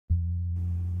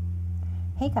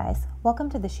Hey guys, welcome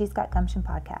to the She's Got Gumption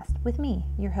podcast with me,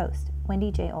 your host,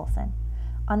 Wendy J. Olson.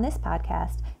 On this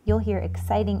podcast, you'll hear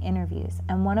exciting interviews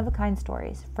and one-of-a-kind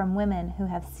stories from women who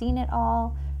have seen it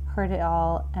all, heard it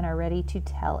all, and are ready to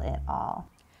tell it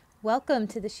all. Welcome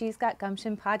to the She's Got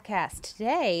Gumption podcast.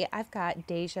 Today, I've got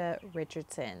Dasia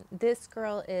Richardson. This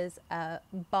girl is a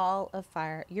ball of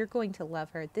fire. You're going to love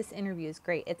her. This interview is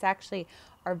great. It's actually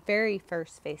our very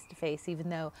first face-to-face, even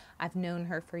though I've known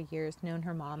her for years, known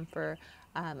her mom for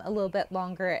a little bit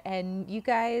longer. And you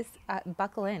guys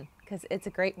buckle in because it's a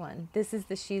great one. This is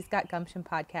the She's Got Gumption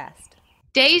podcast.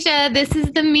 Dasia, this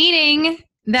is the meeting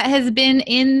that has been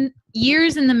in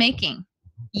years in the making.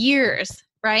 Years,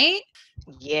 right?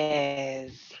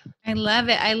 Yes. I love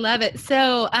it. I love it.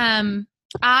 So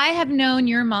I have known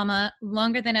your mama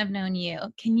longer than I've known you.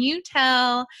 Can you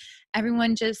tell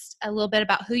everyone just a little bit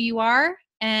about who you are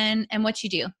and what you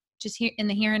do, just here in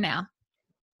the here and now?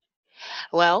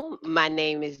 Well, my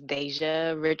name is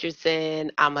Dasia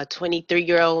Richardson. I'm a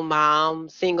 23-year-old mom,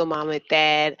 single mom at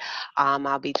that.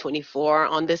 I'll be 24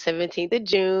 on the 17th of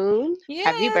June. Yes.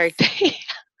 Happy birthday.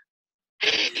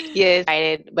 Yes,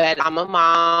 excited, but I'm a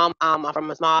mom. I'm from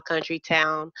a small country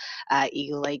town,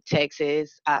 Eagle Lake,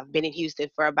 Texas. I've been in Houston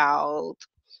for about,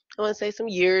 I want to say some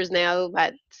years now,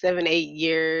 about 7, 8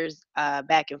 years,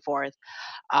 back and forth.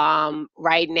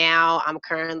 Right now, I'm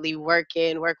currently work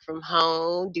from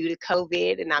home due to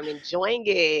COVID, and I'm enjoying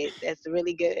it. That's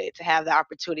really good to have the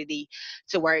opportunity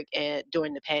to work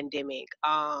during the pandemic.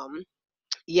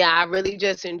 Yeah, I really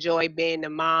just enjoy being a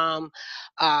mom,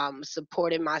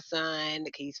 supporting my son.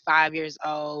 He's 5 years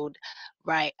old,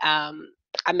 right? I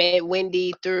met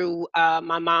Wendy through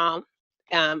my mom.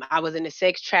 I was in a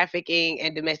sex trafficking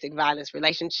and domestic violence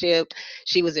relationship.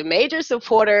 She was a major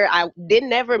supporter. I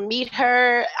didn't ever meet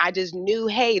her. I just knew,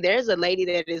 hey, there's a lady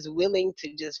that is willing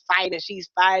to just fight, and she's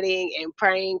fighting and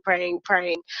praying, praying,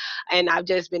 praying. And I've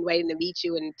just been waiting to meet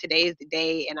you, and today is the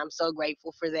day, and I'm so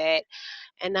grateful for that.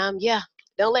 And yeah,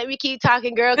 don't let me keep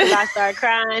talking, girl, because I start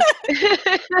crying.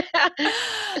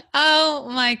 Oh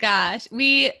my gosh.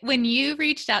 When you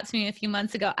reached out to me a few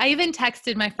months ago, I even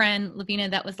texted my friend Lavina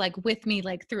that was like with me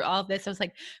like through all of this. I was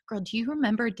like, girl, do you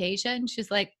remember Dasia? And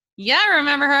she's like, yeah, I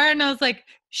remember her. And I was like,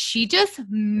 she just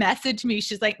messaged me.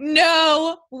 She's like,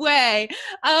 no way.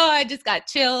 Oh, I just got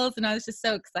chills. And I was just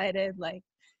so excited. Like,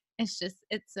 it's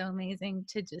so amazing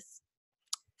to just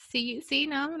see,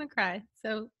 now I'm going to cry.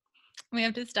 So we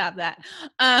have to stop that.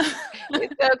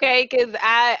 It's okay, because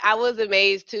I was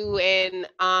amazed too. And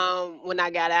when I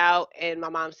got out and my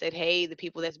mom said, hey, the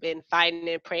people that's been fighting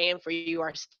and praying for you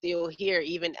are still here,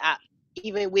 even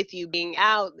with you being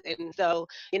out. And so,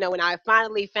 when I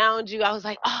finally found you, I was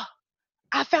like, oh,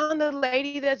 I found the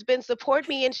lady that's been supporting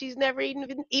me, and she's never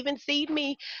even seen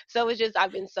me. So it's just,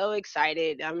 I've been so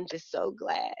excited. I'm just so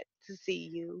glad to see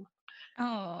you.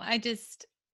 Oh,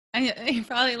 you're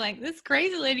probably like, this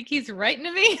crazy lady keeps writing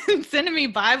to me and sending me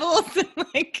Bibles. And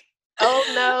like, Oh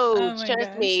no, oh my trust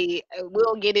gosh. me,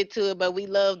 we'll get into it, but we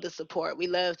love the support. We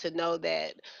love to know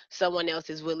that someone else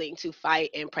is willing to fight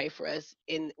and pray for us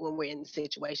when we're in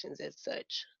situations as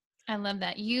such. I love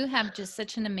that. You have just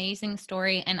such an amazing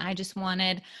story, and I just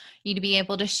wanted you to be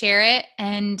able to share it.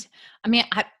 And I mean,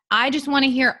 I just want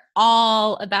to hear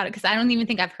all about it because I don't even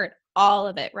think I've heard all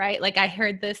of it, right? Like I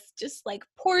heard this just like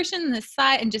portion, this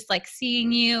side, and just like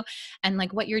seeing you and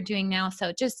like what you're doing now.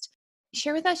 So just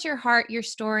share with us your heart, your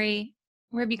story.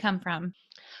 Where have you come from?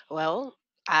 Well,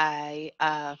 I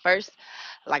first,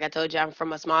 like I told you, I'm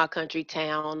from a small country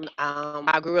town.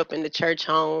 I grew up in the church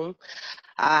home.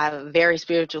 I have a very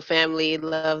spiritual family,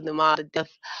 love them all to death.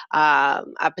 I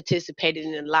participated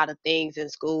in a lot of things in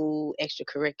school,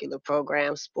 extracurricular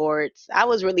programs, sports. I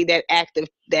was really that active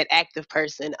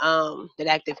person, that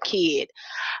active kid.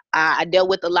 I dealt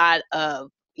with a lot of,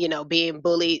 being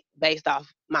bullied based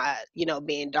off my,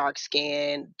 being dark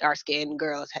skinned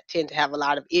girls tend to have a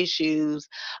lot of issues,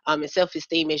 and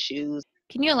self-esteem issues.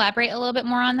 Can you elaborate a little bit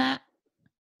more on that?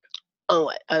 On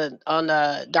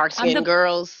dark On skinned the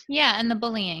girls. Yeah, and the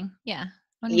bullying. Yeah.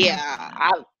 I want to hear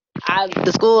Yeah, about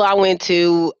the school I went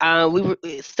to,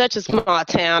 it's such a small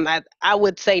town. I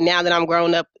would say now that I'm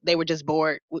grown up, they were just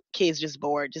bored. Kids just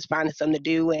bored, just finding something to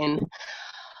do. And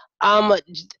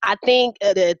I think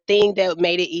the thing that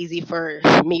made it easy for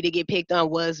me to get picked on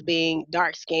was being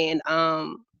dark skinned.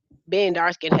 Being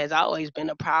dark skinned has always been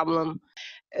a problem.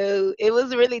 It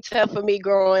was really tough for me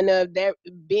growing up. That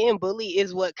being bullied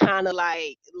is what kind of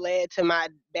like led to my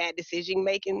bad decision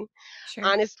making, Sure.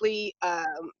 honestly.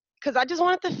 Because I just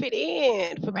wanted to fit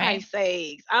in, for Right. Christ's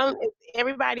sakes.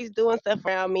 Everybody's doing stuff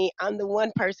around me. I'm the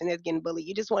one person that's getting bullied.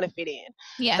 You just want to fit in.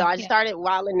 So Yeah. I just started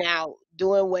wilding out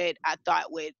doing what I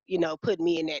thought would, put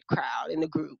me in that crowd, in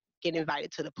the group, get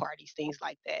invited to the parties, things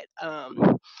like that.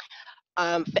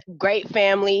 Great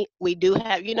family. We do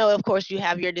have, of course, you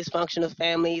have your dysfunctional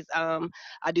families.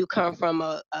 I do come from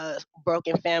a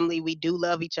broken family. We do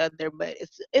love each other, but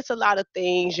it's a lot of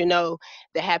things,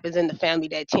 that happens in the family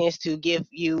that tends to give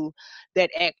you that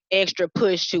extra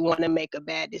push to want to make a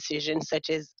bad decision, such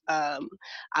as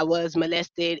I was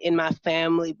molested in my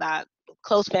family by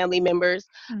close family members.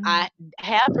 Mhm. I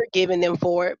have forgiven them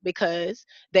for it because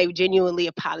they genuinely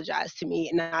apologized to me,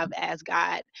 and I've asked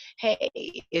God, hey,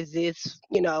 is this,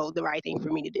 the right thing for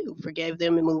me to do? Forgive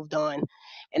them and moved on.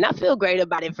 And I feel great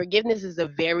about it. Forgiveness is a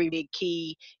very big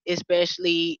key,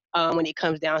 especially when it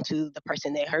comes down to the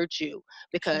person that hurt you,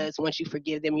 Sure. because once you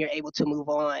forgive them, you're able to move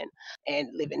on and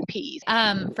live in peace.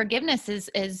 Forgiveness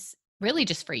is really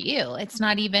just for you. It's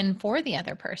not even for the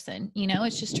other person.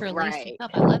 It's just to release Right,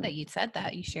 yourself. I love that you said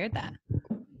that. You shared that.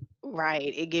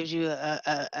 right. It gives you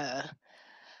a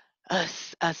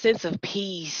sense of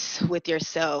peace with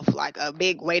yourself, like a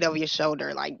big weight over your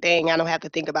shoulder. Like, dang, I don't have to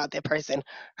think about that person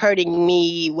hurting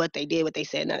me, what they did, what they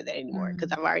said, none of that anymore, because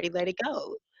Mm, I've already let it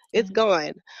go. It's yeah.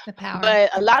 gone. The power.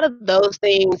 But a lot of those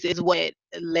things is what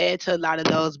led to a lot of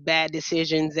those bad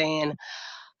decisions, and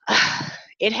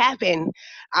it happened.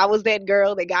 I was that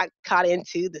girl that got caught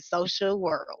into the social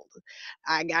world.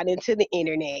 I got into the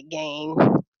internet game.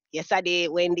 Yes, I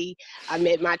did, Wendy. I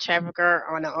met my trafficker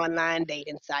on an online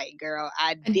dating site, girl.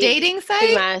 I A did it dating to site?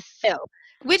 myself.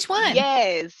 Which one?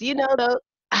 Yes, the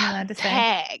You're not allowed to say.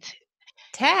 tagged.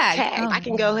 Tagged. Tagged. Oh I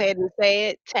can go no. ahead and say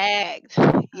it. Tagged.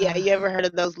 Yeah, you Uh, ever heard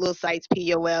of those little sites,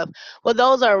 POF? Well,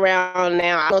 those are around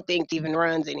now. I don't think it even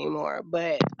runs anymore.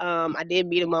 But I did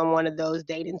meet him on one of those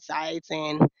dating sites,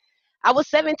 and I was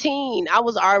 17. I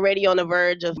was already on the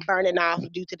verge of burning off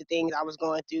due to the things I was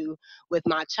going through with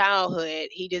my childhood.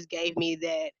 He just gave me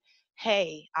that,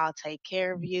 hey, I'll take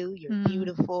care of you. You're mm,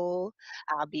 beautiful.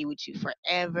 I'll be with you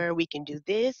forever. We can do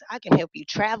this. I can help you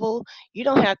travel. You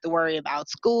don't have to worry about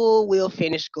school. We'll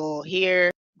finish school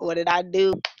here. What did I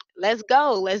do? Let's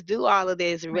go. Let's do all of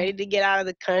this. Ready right. to get out of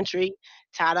the country.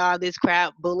 Tired of all this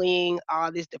crap, bullying,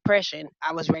 all this depression.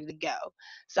 I was ready to go.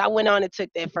 So I went on and took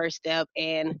that first step,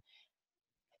 and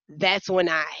that's when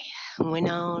I went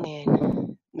on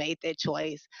and made that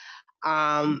choice.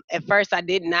 At first, I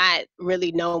did not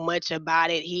really know much about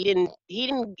it.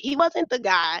 He wasn't the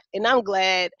guy, and I'm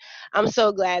glad. I'm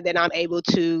so glad that I'm able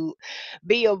to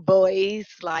be a voice.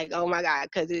 Like, oh my God,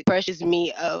 because it pressures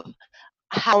me of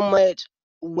how much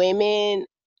women,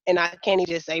 and I can't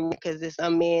even just say because there's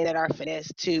some men that are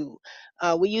finesse too.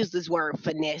 We use this word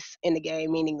finesse in the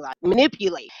game, meaning like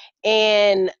manipulate.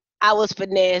 And I was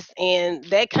finesse, and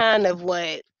that kind of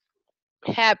what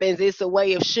happens. It's a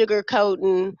way of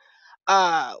sugarcoating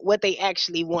what they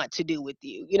actually want to do with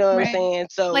you. You know what I'm Right. saying?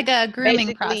 So Like a grooming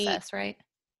basically, process, right?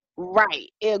 right,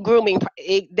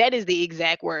 that is the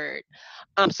exact word.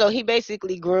 So he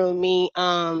basically groomed me.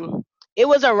 It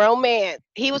was a romance.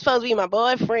 He was supposed to be my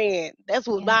boyfriend. That's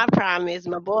what Yeah. my promise,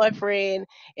 my boyfriend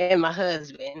and my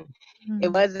husband. It Mm,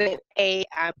 wasn't, hey,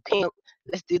 I'm pimp,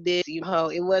 let's do this,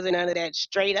 It wasn't none of that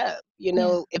straight up.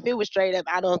 yeah. If it was straight up,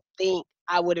 I don't think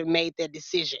I would have made that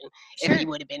decision if he Sure.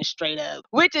 would have been straight up.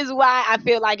 Which is why I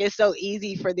feel like it's so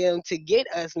easy for them to get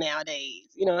us nowadays.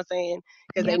 You know what I'm saying?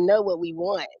 Because they Yep. know what we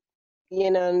want.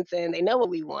 You know what I'm saying? They know what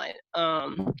we want.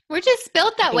 We're just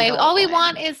built I that can way. go All we on.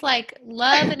 want is like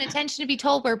love and attention to be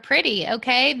told we're pretty.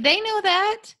 Okay. They know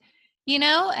that,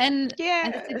 and it's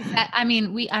Yeah. exact. I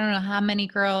mean, I don't know how many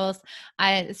girls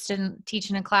I stood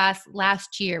teaching a class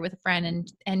last year with a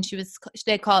friend, and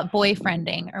they call it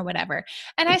boyfriending or whatever.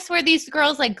 And I swear these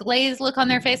girls like glazed look on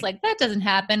their face like that doesn't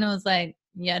happen. I was like,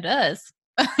 yeah, it does.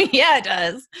 Yeah, it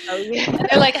does. Oh yeah. And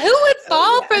they're like, who would Oh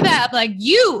fall for yeah. that? I'm like,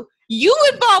 you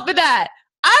would fall for that.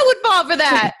 I would fall for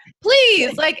that.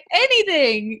 Please, like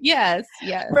anything. Yes,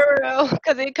 yes. For real,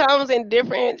 because it comes in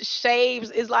different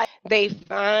shapes. It's like they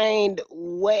find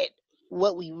what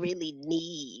we really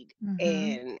need, Mm-hmm.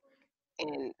 and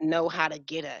know how to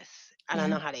get us. I don't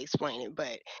Yeah. know how to explain it,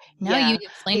 but No, you yeah,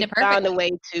 explained he it found a perfectly.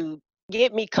 way to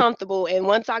get me comfortable. And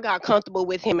once I got comfortable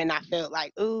with him, and I felt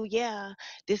like, oh yeah,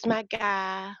 this my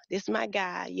guy, this my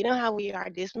guy. You know how we are,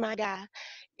 this my guy.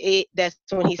 That's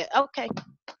when he said, okay,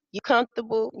 you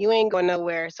comfortable, you ain't going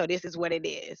nowhere. So this is what it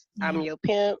is. I'm Yeah. your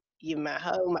pimp, you my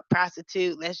hoe, my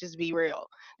prostitute. Let's just be real.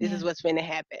 This Yeah. is what's gonna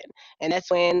happen. And that's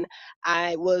when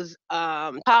I was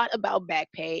taught about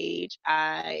Backpage.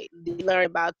 I did learn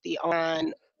about the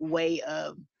online way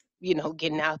of,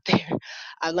 getting out there.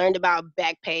 I learned about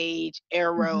Backpage,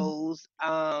 Mm-hmm. Arrows,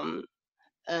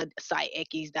 site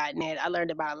Eckies.net. I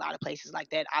learned about a lot of places like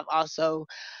that. I've also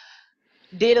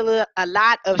did a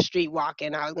lot of street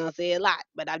walking. I was gonna say a lot,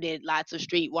 but I did lots of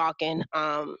street walking.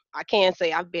 I can't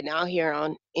say I've been out here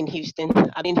on in Houston.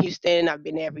 I've been in Houston. I've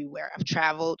been everywhere. I've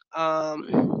traveled.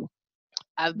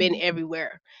 I've been Mm,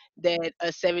 everywhere that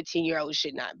a 17-year-old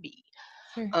should not be.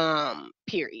 sure.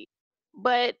 Period.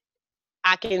 But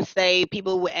I can say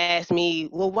people would ask me,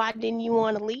 well, why didn't you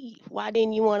want to leave? Why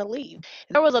didn't you want to leave?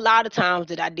 There was a lot of times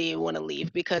that I did want to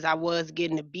leave because I was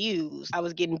getting abused. I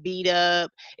was getting beat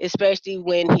up, especially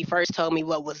when he first told me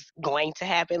what was going to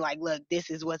happen. Like, look, this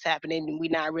is what's happening. And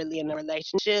we're not really in a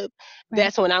relationship. Right.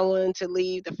 That's when I wanted to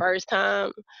leave the first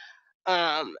time.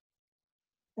 Um,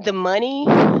 the money,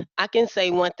 I can say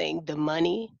one thing, the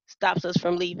money stops us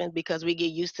from leaving because we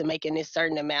get used to making this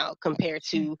certain amount compared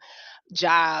Sure. to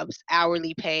jobs,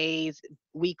 hourly pays,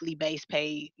 weekly base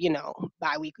pay,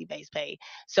 bi-weekly base pay.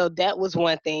 So that was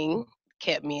one thing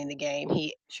kept me in the game.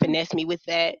 He Sure. finessed me with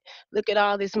that. Look at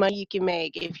all this money you can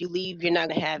make. If you leave, you're not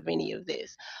gonna have any of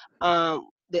this.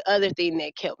 The other thing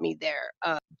that kept me there,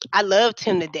 I loved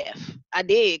him to death. I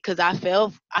did because I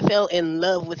fell in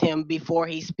love with him before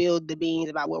he spilled the beans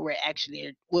about what we're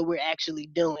actually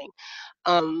doing.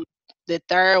 Um, the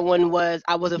third one was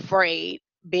I was afraid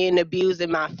being abused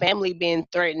and my family being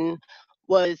threatened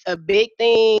was a big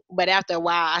thing. But after a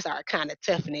while, I started kind of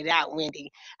toughing it out, Wendy.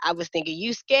 I was thinking,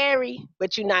 you scary,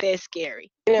 but you're not that scary.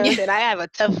 You know what I'm Yeah. saying? I have a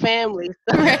tough family.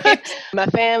 So Right. my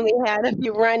family had a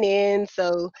few run ins.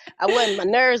 So my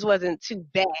nerves wasn't too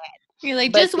bad. You're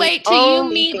like, But just the wait till you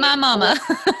only meet my thing, mama.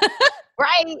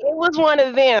 right, it was one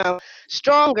of them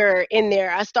stronger in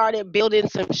there. I started building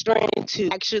some strength to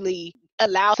actually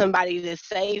allow somebody to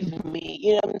save me.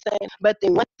 You know what I'm saying? But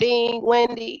the one thing,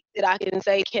 Wendy, that I can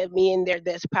say kept me in there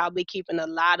that's probably keeping a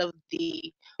lot of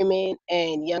the women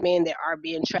and young men that are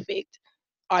being trafficked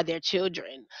are their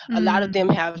children. A lot of them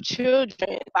Mm, have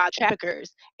children by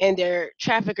traffickers, and their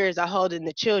traffickers are holding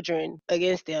the children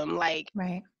against them. Like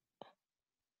right.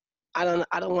 I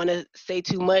don't want to say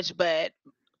too much, but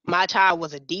my child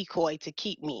was a decoy to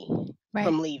keep me Right.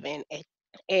 from leaving.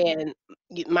 And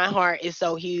my heart is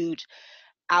so huge.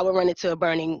 I would run into a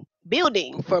burning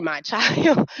building for my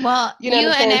child. Well, You know what you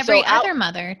I'm and saying? So every other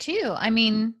mother too. I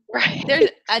mean, right, there's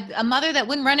a mother that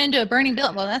wouldn't run into a burning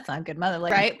building. Well, that's not a good mother,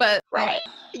 like, right? But right.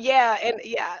 Yeah, and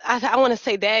yeah, I want to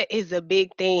say that is a big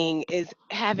thing. Is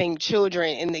having children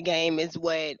in the game is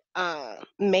what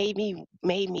made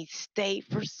me stay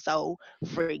for so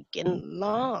freaking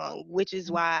long, which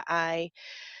is why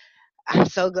I'm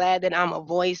so glad that I'm a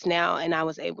voice now and I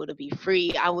was able to be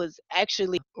free. I was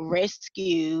actually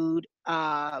rescued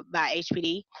by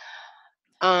HPD.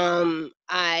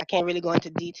 I can't really go into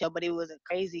detail, but it was a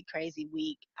crazy, crazy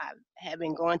week. I have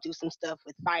been going through some stuff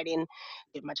with fighting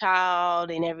with my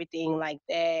child and everything like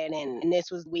that. And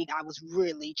this was the week I was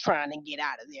really trying to get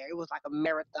out of there. It was like a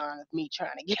marathon of me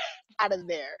trying to get out of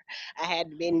there. I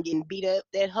had been getting beat up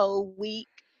that whole week.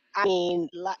 I mean,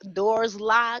 doors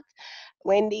locked.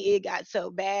 Wendy, it got so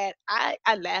bad. I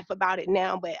laugh about it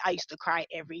now, but I used to cry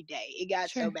every day. It got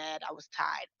so sure. bad I was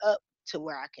tied up to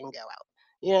where I can go out.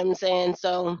 You know what I'm saying?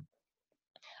 So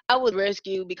I was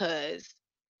rescued because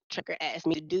Tracker asked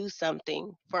me to do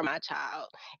something for my child.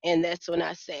 And that's when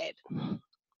I said,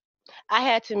 I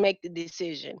had to make the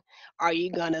decision. Are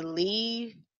you going to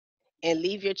leave and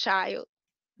leave your child?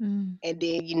 Mm, And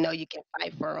then you can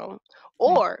fight for them.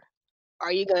 right. Or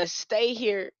are you gonna stay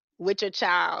here with your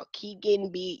child, keep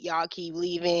getting beat, y'all keep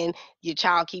leaving, your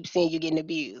child keeps seeing you getting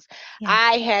abused? Yeah.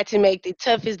 I had to make the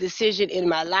toughest decision in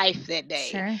my life that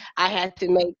day. Sure. I had to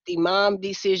make the mom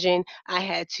decision. I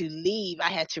had to leave. I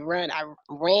had to run. I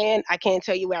ran. I can't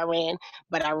tell you where I ran,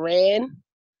 but I ran,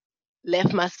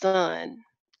 left my son.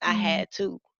 I Mm, had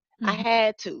to. I mm-hmm.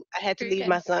 had to. I had to Very leave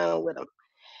my good. son with him.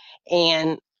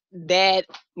 And that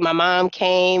my mom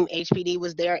came, HPD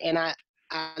was there, and I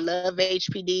love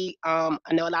HPD.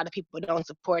 I know a lot of people don't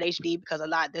support HPD because a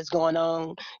lot that's going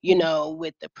on, Yeah.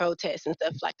 with the protests and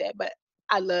stuff like that. But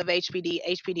I love HPD.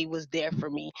 HPD was there for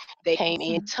me. They came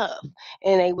in Awesome. tough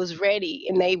and they was ready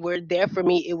and they were there for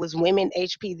me. It was women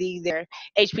HPD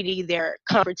there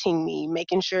comforting me,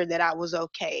 making sure that I was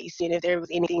okay, seeing if there was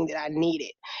anything that I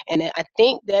needed. And I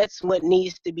think that's what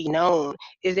needs to be known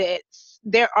is that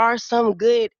there are some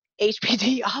good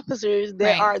HPD officers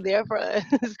that Right. are there for us.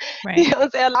 You Right. know what I'm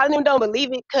saying? A lot of them don't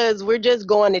believe it because we're just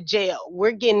going to jail.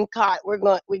 We're getting caught. We're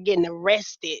getting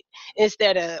arrested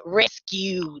instead of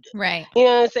rescued. Right. You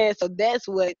know what I'm saying? So that's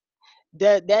what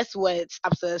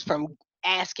stops us from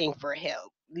asking for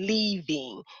help,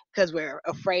 leaving because we're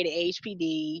afraid of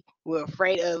HPD. We're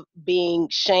afraid of being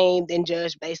shamed and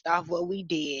judged based off what we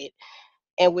did,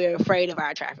 and we're afraid of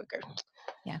our trafficker.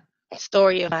 Yeah.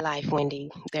 Story of my life, Wendy.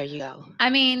 There you go. I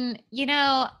mean,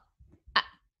 I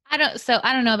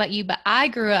don't know about you, but I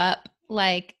grew up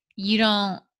like you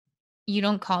don't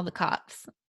call the cops.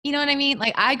 You know what I mean?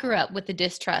 Like I grew up with the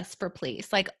distrust for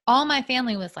police. Like all my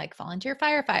family was like volunteer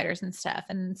firefighters and stuff.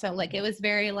 And so like it was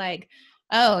very like,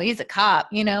 oh, he's a cop,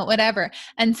 whatever.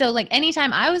 And so like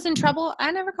anytime I was in trouble,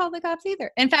 I never called the cops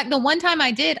either. In fact, the one time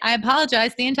I did, I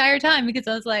apologized the entire time because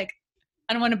I was like,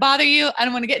 I don't want to bother you. I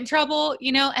don't want to get in trouble,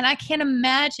 and I can't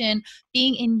imagine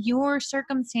being in your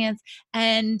circumstance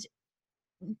and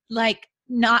like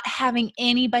not having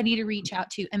anybody to reach out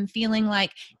to and feeling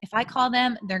like if I call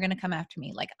them, they're going to come after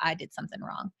me like I did something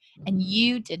wrong. And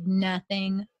you did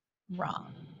nothing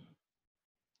wrong.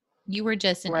 You were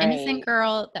just an innocent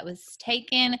girl that was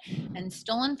taken and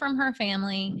stolen from her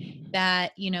family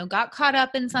that, got caught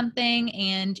up in something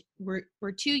and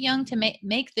we're too young to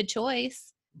make the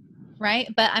choice. Right.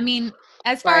 But I mean,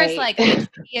 as far as like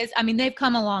HPS, I mean, they've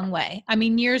come a long way. I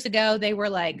mean, years ago, they were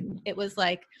like, it was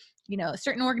like,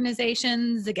 certain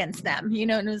organizations against them,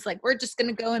 and it was like, we're just going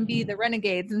to go and be the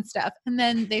renegades and stuff. And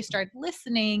then they started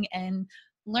listening and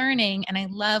learning. And I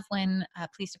love when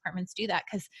police departments do that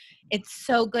because it's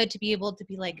so good to be able to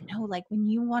be like, no, like when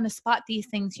you want to spot these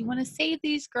things, you want to save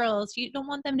these girls. You don't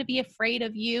want them to be afraid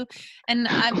of you. And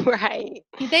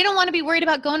they don't want to be worried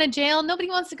about going to jail. Nobody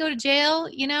wants to go to jail,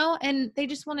 and they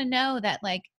just want to know that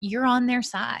like you're on their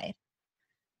side.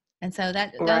 And so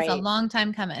that was a long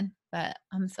time coming, but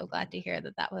I'm so glad to hear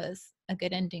that was a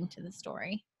good ending to the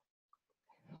story.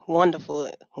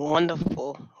 Wonderful,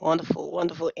 wonderful, wonderful,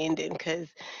 wonderful ending. Because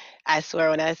I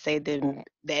swear when I say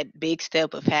that big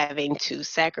step of having to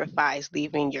sacrifice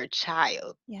leaving your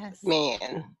child, yes,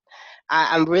 man,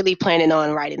 I'm really planning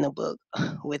on writing a book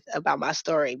about my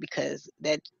story because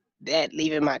that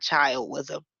leaving my child was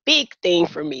a big thing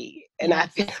for me, and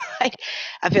yes.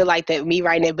 I feel like that me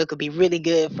writing that book would be really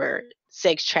good for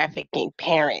sex trafficking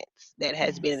parents that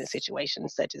has been in a situation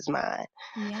such as mine.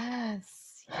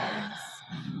 Yes, yes.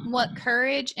 What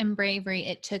courage and bravery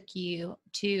it took you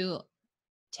to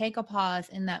take a pause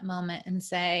in that moment and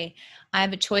say, I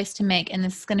have a choice to make, and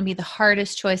this is going to be the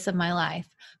hardest choice of my life,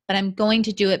 but I'm going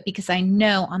to do it because I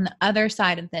know on the other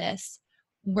side of this,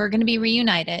 we're going to be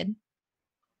reunited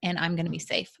and I'm going to be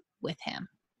safe with him.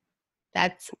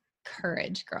 That's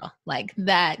courage, girl. Like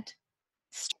that.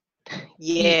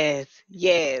 Yes,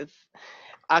 yes.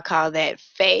 I call that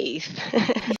faith.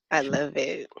 I love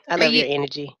it. I love your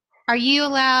energy. Are you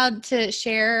allowed to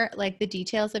share like the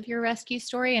details of your rescue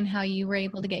story and how you were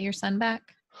able to get your son back?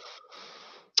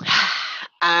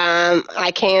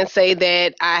 I can say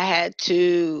that I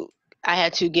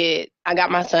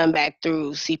got my son back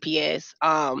through CPS.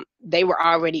 They were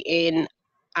already in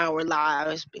our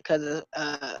lives because of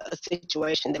a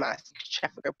situation that my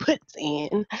trafficker put us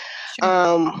in.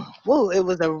 Sure. It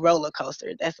was a roller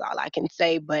coaster. That's all I can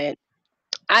say. But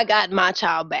I got my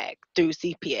child back through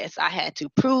CPS. I had to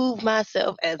prove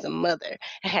myself as a mother.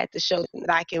 I had to show them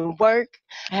that I can work.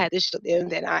 I had to show them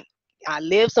that I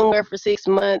lived somewhere for 6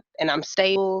 months and I'm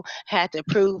stable. I had to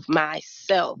prove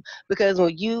myself because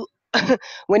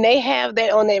when they have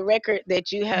that on their record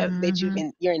that you have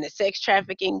you're in the sex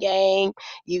trafficking gang,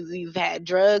 you've had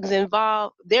drugs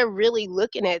involved, they're really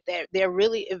looking at that. They're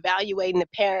really evaluating the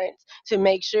parents to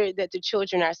make sure that the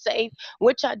children are safe,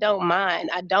 which I don't mind.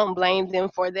 I don't blame them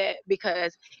for that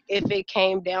because if it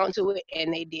came down to it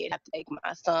and they did have to take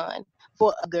my son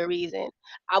for a good reason,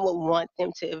 I would want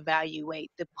them to evaluate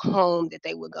the home that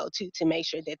they would go to make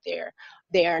sure that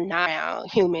they are not around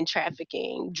human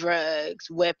trafficking, drugs,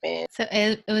 weapons. So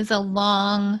it was a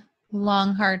long,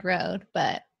 long, hard road.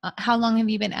 But how long have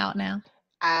you been out now?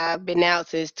 I've been out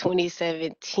since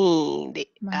 2017,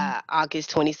 August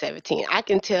 2017. I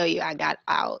can tell you I got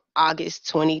out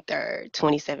August 23rd,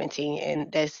 2017,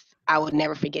 and I would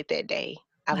never forget that day.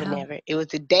 I would never. It was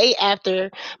the day after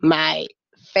my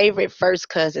favorite first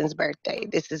cousin's birthday.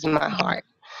 This is my heart,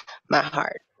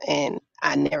 and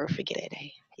I never forget that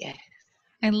day. Yes.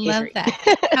 I love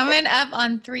that. Coming up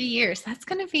on 3 years. That's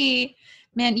going to be,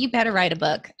 man, you better write a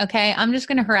book. Okay. I'm just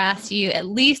going to harass you at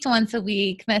least once a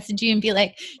week, message you and be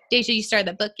like, Dasia, you started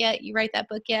that book yet? You write that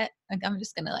book yet? Like, I'm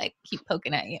just going to like keep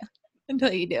poking at you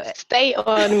until you do it. Stay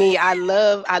on me. I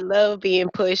love being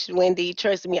pushed, Wendy.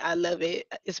 Trust me, I love it.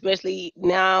 Especially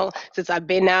now since I've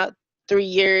been out 3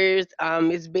 years.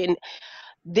 It's been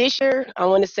this year, I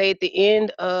want to say at the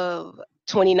end of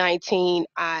 2019,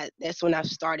 that's when I've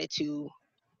started to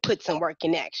put some work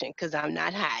in action because I'm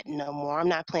not hiding no more. I'm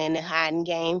not playing the hiding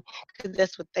game because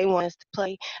that's what they want us to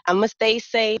play. I'm going to stay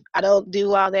safe. I don't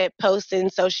do all that posting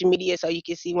social media so you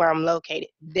can see where I'm located.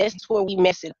 That's where we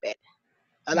mess it up at.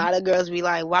 A lot of girls be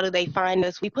like, why do they find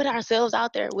us? We put ourselves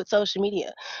out there with social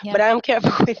media. Yep. But I'm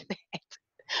careful with that.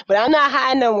 But I'm not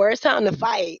hiding no more. It's time to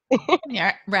fight.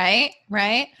 Yeah, right,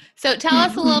 right. So tell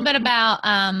us a little bit about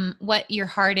what your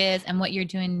heart is and what you're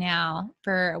doing now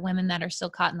for women that are still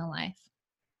caught in the life.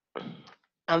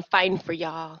 I'm fighting for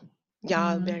y'all.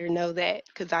 Y'all Mhm. better know that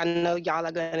because I know y'all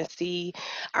are going to see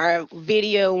our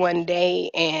video one day,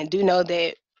 and do know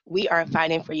that we are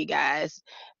fighting for you guys.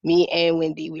 Me and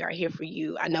Wendy, we are here for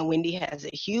you. I know Wendy has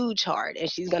a huge heart, and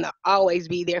she's going to always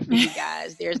be there for you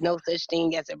guys. There's no such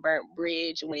thing as a burnt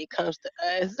bridge when it comes to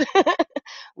us.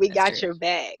 We That's got true. your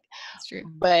back. That's true.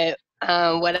 But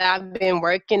what I've been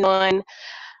working on,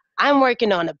 I'm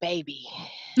working on a baby.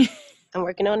 I'm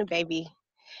working on a baby,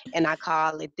 and I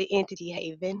call it the Entity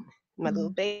Haven. My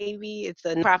little Mm. baby. It's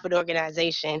a nonprofit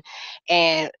organization.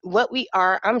 And what we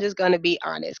are, I'm just going to be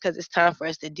honest because it's time for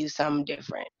us to do something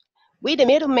different. We the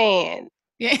middleman.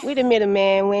 Yeah. We the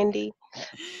middleman, Wendy.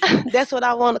 That's what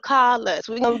I want to call us.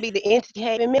 We're going to be the Entity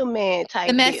Haven middleman The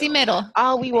type messy deal. middle.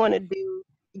 All we want to do,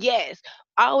 yes,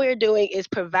 all we're doing is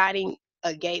providing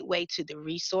a gateway to the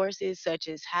resources such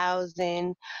as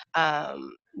housing,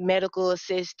 medical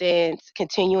assistance,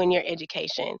 continuing your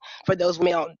education for those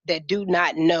women that do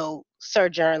not know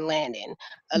Sojourn Landing,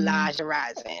 Mm. Elijah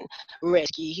Rising,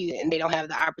 Rescue Houston. They don't have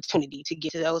the opportunity to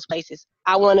get to those places.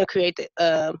 I want to create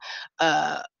a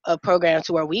program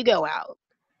to where we go out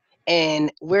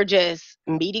and we're just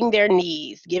meeting their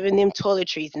needs, giving them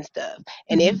toiletries and stuff.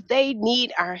 And Mhm. if they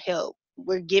need our help,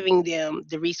 we're giving them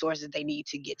the resources they need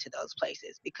to get to those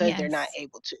places because they're not Yes.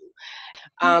 able to.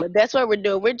 That's what we're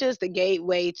doing. We're just a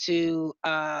gateway to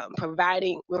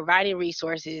providing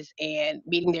resources and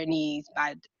meeting their needs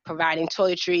by providing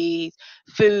toiletries,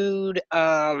 food,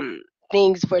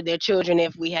 things for their children.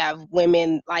 If we have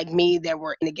women like me that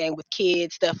were in the game with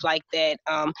kids, stuff like that.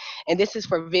 And this is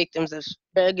for victims of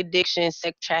drug addiction,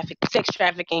 sex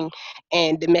trafficking,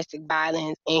 and domestic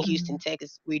violence in Houston, Mhm.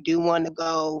 Texas. We do want to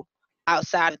go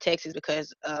outside of Texas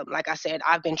because, like I said,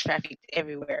 I've been trafficked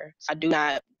everywhere. So I do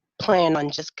not plan on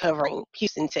just covering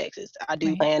Houston, Texas. I do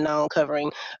Right. plan on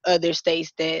covering other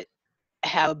states that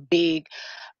have a big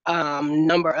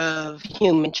number of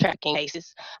human trafficking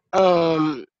cases.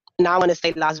 And I want to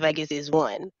say Las Vegas is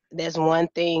one. That's one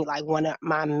thing, like one of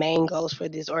my main goals for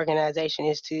this organization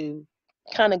is to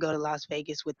kind of go to Las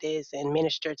Vegas with this and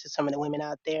minister to some of the women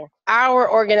out there.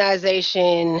 Our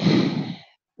organization,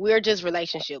 we're just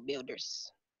relationship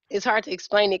builders. It's hard to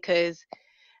explain it because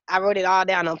I wrote it all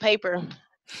down on paper,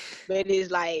 but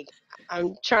it's like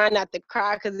I'm trying not to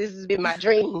cry because this has been my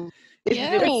dream. This has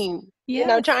been my Yes. dream,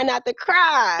 and I'm Yes. trying not to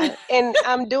cry, and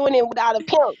I'm doing it without a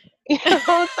pimp.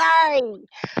 I'm sorry.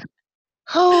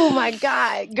 Oh my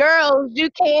God, girls, you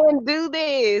can do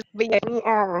this. But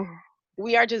yeah,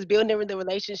 we are just building the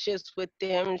relationships with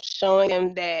them, showing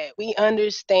them that we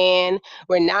understand.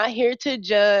 We're not here to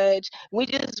judge. We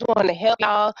just want to help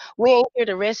y'all. We ain't here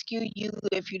to rescue you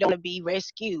if you don't want to be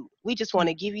rescued. We just want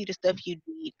Yeah. to give you the stuff you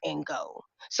need and go.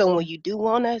 So when Yeah. you do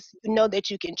want us, you know that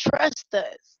you can trust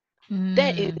us.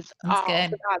 That is That's all. good.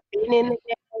 'Cause I've been in the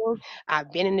game,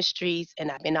 I've been in the streets, and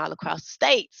I've been all across the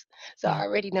states. So Yeah. I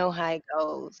already know how it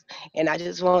goes. And I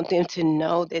just want them to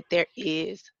know that there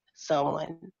is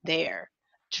someone there.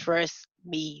 Trust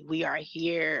me, we are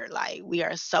here. Like we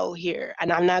are so here.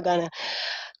 And I'm not gonna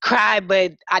cry,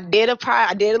 but I did a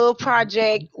little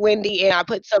project, Wendy, and I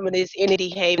put some of this Entity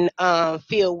Haven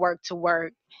field work to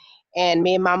work, and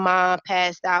me and my mom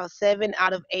passed out 7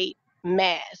 out of 8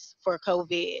 masks for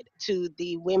COVID to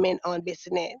the women on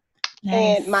Bissonnette.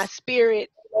 And my Nice. spirit,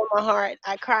 my heart,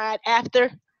 I cried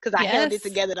after because I held it Yes.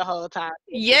 together the whole time.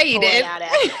 It Yeah, just you poured did. out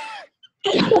after.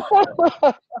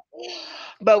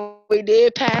 But we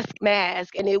did pass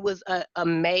mask, and it was an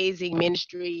amazing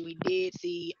ministry. We did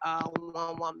see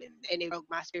one woman, and it broke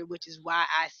my spirit, which is why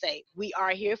I say we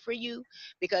are here for you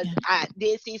because Yeah. I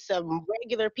did see some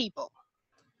regular people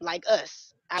like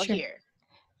us out Sure. here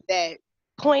that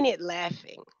pointed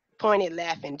laughing,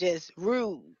 just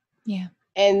rude. Yeah.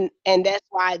 And that's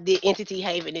why the Entity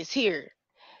Haven is here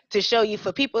to show you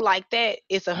for people like that,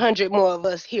 it's 100 more of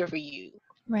us here for you.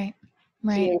 Right. See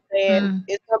Right. what I'm saying? Mm.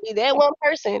 It's gonna be that one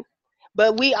person,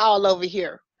 but we all over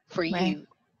here for Right. you.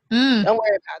 Mm. Don't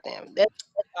worry about them. That's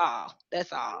all.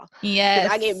 That's all. Because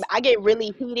I get Yes. I get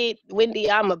really heated, Wendy.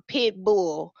 I'm a pit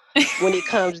bull when it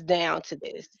comes down to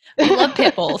this. We love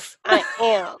pit bulls. I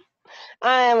am.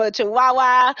 I am a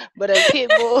chihuahua, but a pit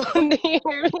bull.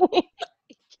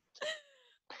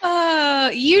 Oh,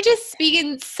 you just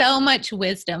speaking so much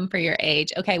wisdom for your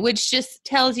age. Okay, which just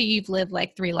tells you you've lived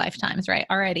like 3 lifetimes, right?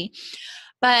 Already.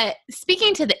 But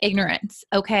speaking to the ignorance,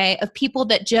 okay, of people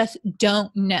that just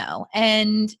don't know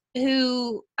and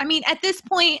who, I mean, at this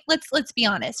point, let's be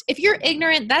honest. If you're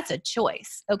ignorant, that's a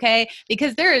choice, okay?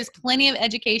 Because there is plenty of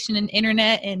education and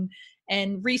internet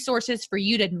and resources for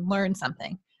you to learn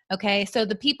something. Okay, so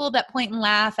the people that point and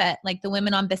laugh at like the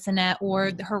women on Bissonnette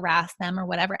or harass them or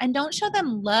whatever, and don't show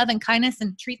them love and kindness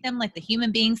and treat them like the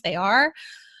human beings they are.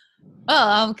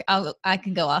 Oh, I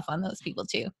can go off on those people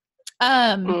too.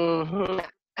 Hmm.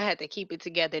 I had to keep it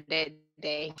together that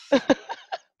day.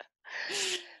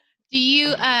 Do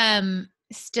you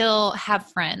still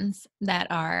have friends that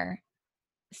are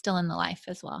still in the life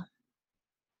as well?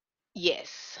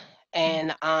 Yes.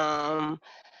 Yeah. And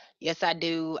yes, I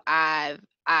do. I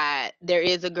there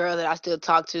is a girl that I still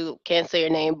talk to. Can't say her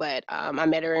name, but I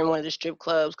met her in one of the strip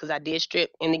clubs because I did strip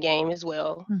in the game as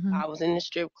well. Mm-hmm. I was in the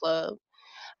strip club.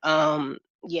 Um,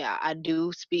 yeah, I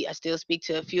do speak. I still speak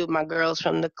to a few of my girls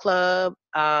from the club.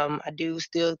 I do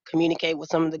still communicate with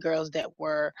some of the girls that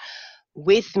were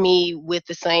with me with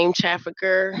the same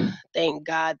trafficker. Thank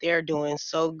God they're doing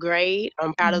so great.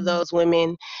 I'm proud of Mm-hmm. those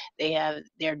women.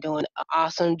 They're doing an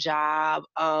awesome job.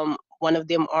 One of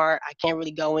them are I can't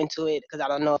really go into it because I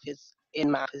don't know if it's in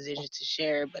my position to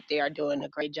share, but they are doing a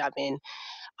great job in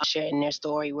sharing their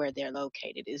story where they're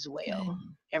located as well. Good.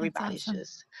 That's Everybody's awesome.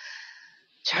 just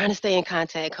trying to stay in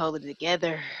contact, hold it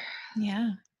together.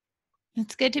 Yeah.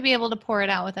 It's good to be able to pour it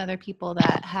out with other people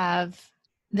that have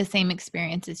the same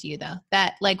experience as you, though.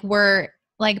 That like we're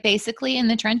like basically in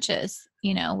the trenches,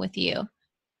 you know, with you,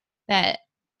 that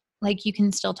like you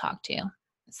can still talk to.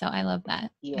 So I love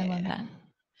that. I love Yeah. that.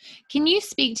 Can you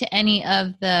speak to any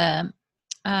of the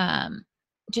um,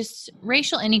 just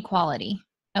racial inequality?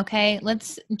 Okay,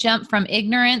 let's jump from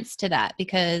ignorance to that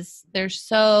because there's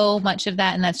so much of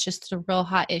that, and that's just a real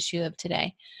hot issue of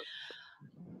today.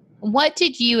 What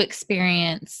did you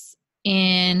experience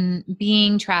in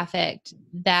being trafficked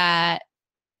that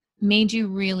made you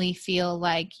really feel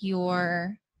like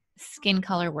your skin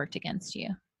color worked against you?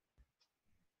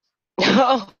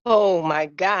 Oh my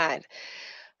God.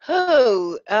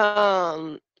 Oh,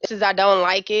 since I don't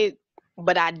like it,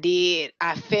 but I did.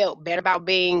 I felt better about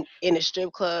being in a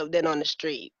strip club than on the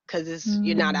street because it's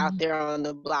you're not out Mm, there on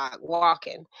the block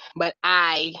walking. But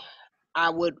I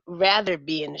would rather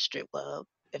be in the strip club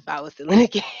if I was still in the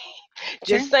game. sure.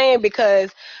 Just saying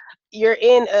because you're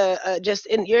in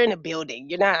you're in a building.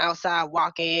 You're not outside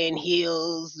walking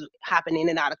heels, hopping in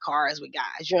and out of cars with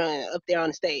guys. You're up there on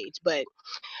the stage, but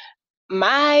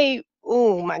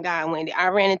oh my God, Wendy, I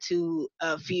ran into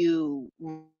a few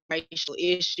racial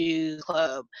issues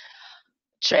club.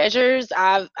 Treasures,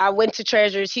 I went to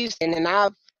Treasures Houston and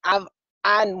I've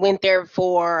I went there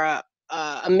for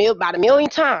about a million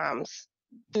times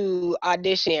to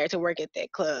audition there to work at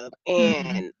that club.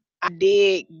 Mm,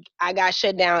 And I got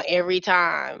shut down every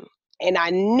time. And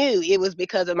I knew it was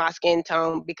because of my skin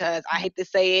tone because I yep. hate to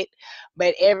say it,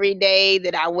 but every day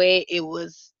that I went, it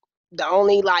was the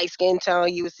only light skin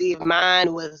tone you would see of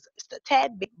mine was just a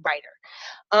tad bit brighter.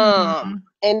 Mm,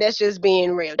 And that's just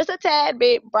being real. Just a tad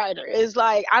bit brighter. It's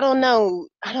like I don't know.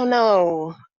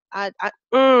 I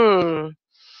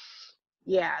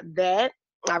yeah, that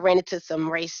I ran into some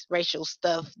racial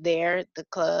stuff there at the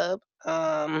club.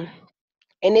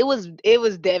 And it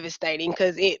was devastating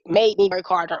because it made me work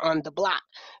harder on the block.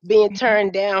 Being right.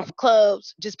 turned down for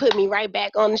clubs just put me right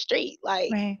back on the street.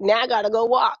 Like Right. now I gotta go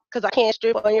walk because I can't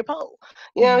strip on your pole.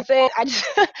 You know what Yeah. I'm saying? I just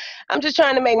I'm just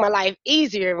trying to make my life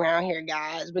easier around here,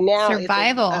 guys. But now it's a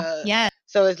Survival. Yeah.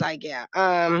 so it's like yeah.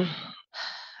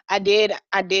 I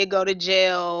did go to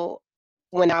jail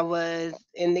when I was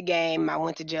in the game. I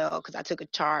went to jail because I took a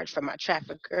charge from my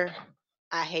trafficker.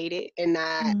 I hate it, and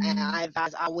Mm, I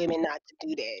advise all women not to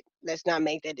do that. Let's not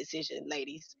make that decision,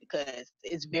 ladies, because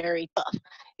it's very tough.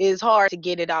 It's hard to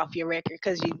get it off your record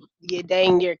because you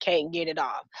dang near can't get it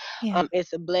off. yeah.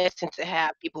 It's a blessing to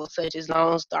have people such as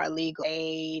Lone Star Legal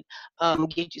Aid,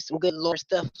 get you some good lawyer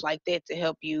stuff like that to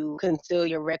help you conceal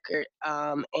your record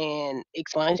and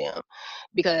expunge them,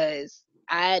 because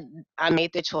I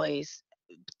made the choice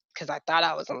because I thought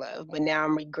I was in love, but now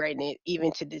I'm regretting it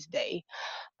even to this day.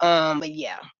 But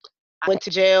yeah, I went to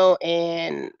jail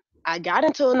and I got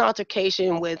into an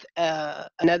altercation with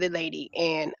another lady,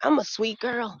 and I'm a sweet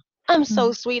girl. I'm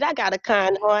so Mm, sweet. I got a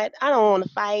kind heart. I don't want to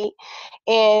fight,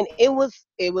 and it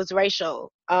was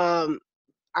racial.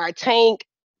 Our tank.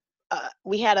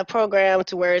 We had a program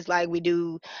to where it's like we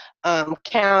do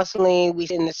counseling. We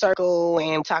sit in a circle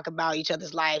and talk about each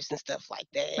other's lives and stuff like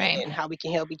that, right. and how we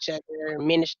can help each other,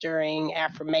 ministering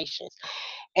affirmations.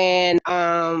 And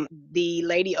the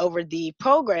lady over the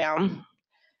program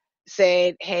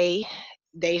said, "Hey,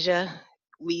 Deja,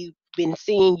 we been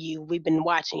seeing you. We've been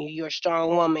watching you. You're a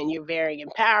strong woman. You're very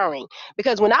empowering.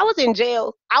 Because when I was in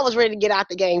jail, I was ready to get out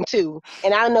the game too.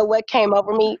 And I don't know what came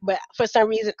over me, but for some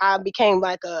reason, I became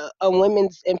like a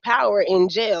women's empower in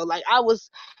jail. Like I was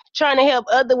trying to help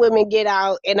other women get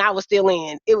out, and I was still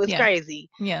in. It was Yeah. crazy.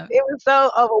 Yeah. It was so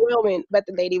overwhelming. But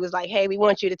the lady was like, "Hey, we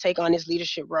want you to take on this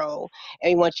leadership role,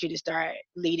 and we want you to start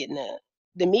leading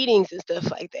the meetings and stuff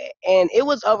like that." And it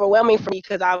was overwhelming for me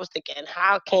because I was thinking,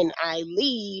 how can I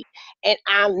lead and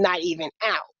I'm not even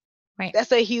out? Right.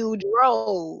 That's a huge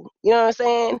role. You know what I'm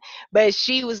saying? But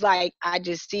she was like, I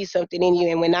just see something in you.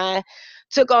 And when I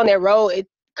took on that role, it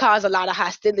caused a lot of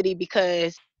hostility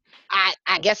because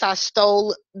I guess I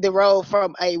stole the role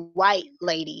from a white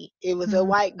lady. It was a Mm.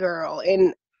 white girl.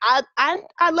 And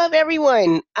I love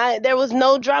everyone. There was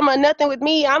no drama, nothing with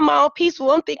me. I'm all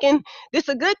peaceful. I'm thinking this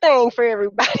is a good thing for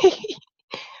everybody.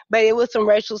 But it was some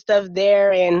racial stuff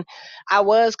there, and I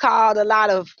was called a lot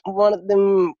of one of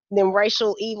them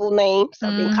racial evil names.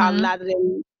 I've been called a Mm-hmm. lot of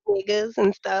them niggas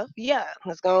and stuff. Yeah,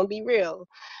 it's gonna be real.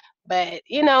 But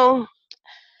it's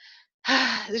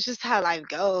just how life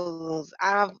goes.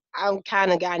 I've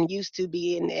kind of gotten used to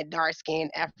being that dark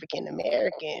skinned African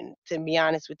American. To be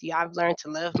honest with you, I've learned to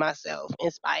love myself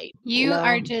in spite. You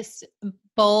are just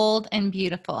bold and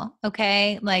beautiful.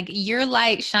 Okay. Like your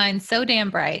light shines so damn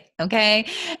bright. Okay.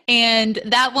 And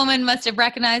that woman must have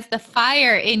recognized the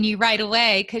fire in you right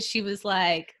away because she was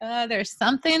like, there's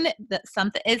something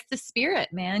it's the spirit,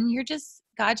 man.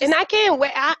 God And just, I can't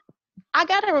wait. I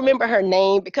gotta remember her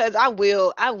name because I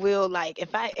will like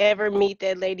if I ever meet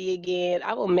that lady again,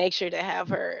 I will make sure to have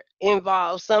her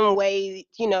involved some way,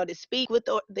 to speak with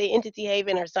the entity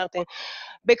haven or something.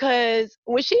 Because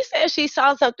when she said she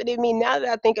saw something in me, now that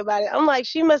I think about it, I'm like,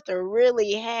 she must have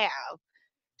really have.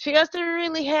 She must have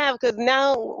really have, because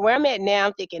now where I'm at now,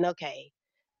 I'm thinking, okay,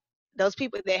 those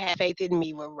people that had faith in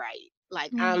me were right.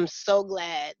 Like yeah. I'm so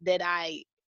glad that I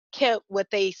kept what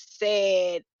they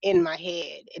said in my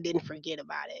head and didn't forget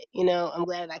about it. I'm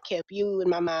glad I kept you in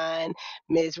my mind,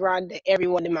 Miss Rhonda,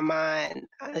 everyone in my mind.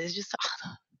 It's just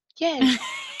yes.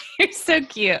 You're so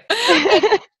cute.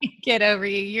 I can't get over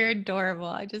you. You're adorable.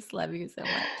 I just love you so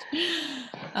much.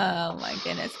 Oh my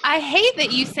goodness. I hate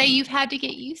that you say you've had to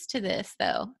get used to this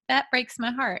though. That breaks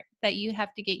my heart that you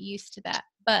have to get used to that.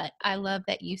 But I love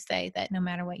that you say that no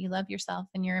matter what, you love yourself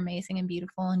and you're amazing and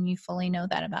beautiful and you fully know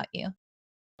that about you.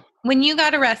 When you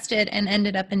got arrested and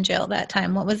ended up in jail that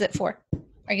time, what was it for?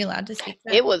 Are you allowed to speak to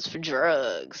that? It was for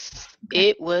drugs. Okay.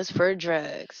 It was for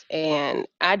drugs. And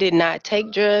I did not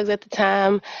take drugs at the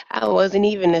time. I wasn't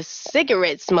even a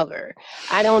cigarette smoker.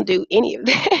 I don't do any of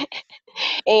that.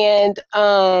 And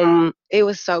it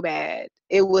was so bad.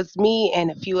 It was me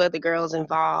and a few other girls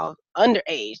involved,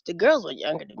 underage. The girls were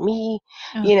younger than me.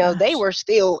 Oh They gosh. were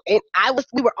still and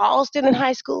we were all still in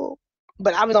high school,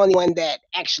 but I was the only one that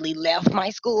actually left my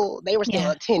school. They were still Yeah.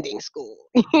 attending school.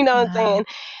 You know what I'm Wow. saying?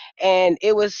 And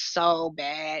it was so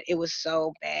bad. It was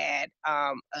so bad.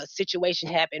 A situation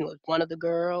happened with one of the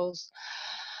girls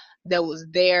that was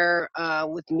there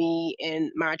with me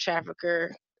and my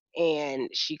trafficker, and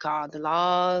she called the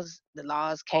laws. The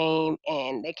laws came,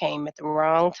 and they came at the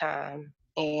wrong time.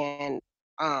 And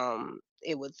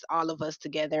it was all of us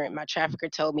together, and my trafficker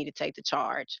told me to take the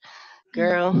charge.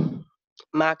 Girl,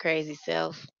 my crazy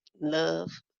self, love,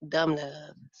 dumb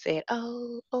love, said,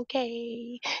 "Oh,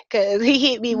 okay." Because he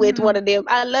hit me with one Mm. of them,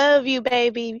 "I love you,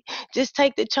 baby. Just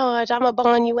take the charge. I'm going to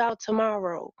bond you out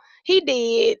tomorrow." He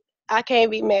did. I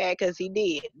can't be mad because he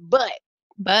did. But,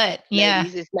 But yeah,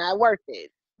 ladies, it's not worth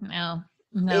it. no,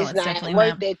 It's it's not definitely worth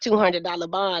not. that $200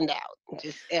 bond out.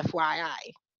 Just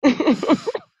FYI.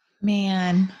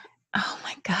 Man, oh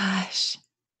my gosh.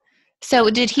 So And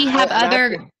I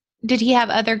think, did he have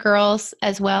other girls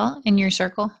as well in your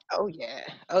circle? oh yeah,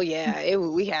 oh yeah.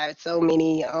 We had so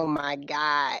many. Oh my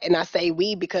God! And I say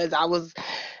we because I was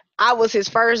his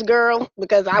first girl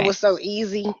because I Right. was so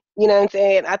easy. You know what I'm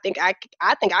saying? I think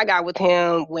I got with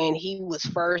him when he was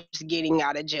first getting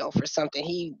out of jail for something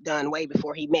he done way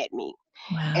before he met me.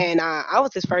 Wow. And I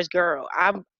was his first girl.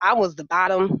 I was the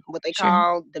bottom, what they Sure.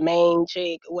 call the main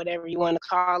chick, whatever you want to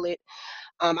call it.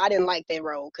 I didn't like that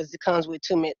role because it comes with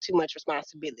too much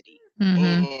responsibility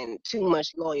Mm-hmm. and too much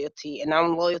loyalty. And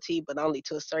I'm loyalty, but only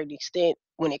to a certain extent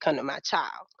when it comes to my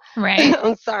child. Right.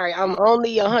 I'm sorry, I'm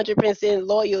only 100%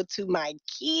 loyal to my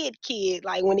kid.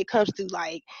 Like when it comes to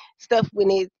like stuff when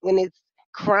it's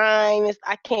crime,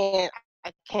 I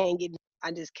can't get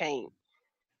I just can't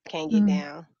get Mm.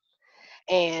 down.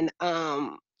 And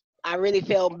I really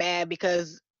felt bad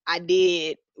because I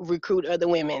did recruit other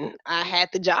women. I had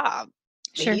the job.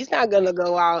 Sure. He's not gonna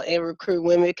go out and recruit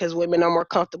women because women are more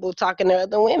comfortable talking to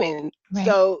other women. Right.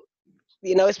 So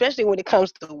especially when it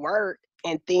comes to work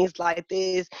and things like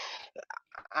this.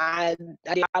 I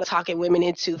did a lot of talking women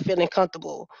into feeling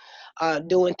comfortable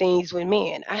doing things with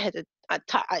men.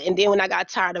 And then when I got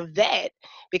tired of that,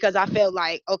 because I felt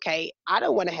like, okay, I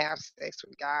don't want to have sex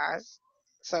with guys,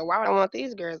 so why would I want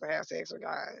these girls to have sex with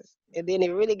guys? And then it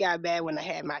really got bad when I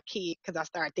had my kid, because I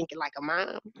started thinking like a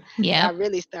mom. I Yep.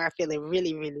 really started feeling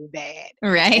really, really bad.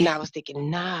 And Right. I was thinking,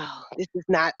 no, this is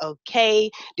not okay.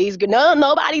 No,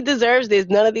 nobody deserves this.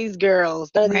 None of these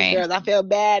girls. None of these Right. girls. I felt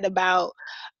bad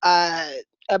uh,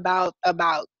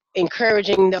 about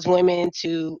encouraging those women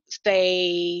to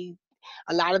stay.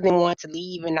 A lot of them want to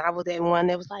leave, and I was that one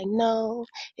that was like, no,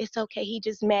 it's okay. He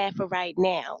just mad for right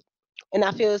now. And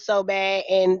I feel so bad.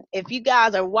 And if you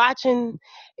guys are watching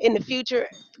in the future,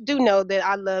 do know that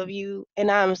I love you, and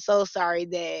I'm so sorry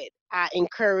that I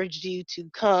encouraged you to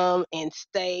come and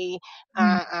stay.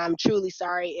 Mm. I'm truly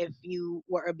sorry if you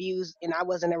were abused and I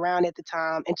wasn't around at the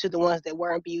time. And to the ones that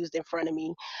were abused in front of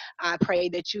me, I pray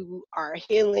that you are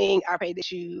healing. I pray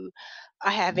that you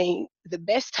are having the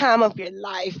best time of your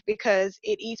life, because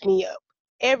it eats me up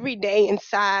every day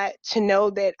inside to know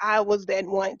that I was that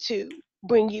one to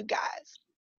bring you guys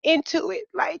into it.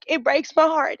 Like, it breaks my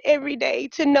heart every day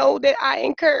to know that I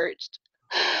encouraged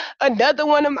another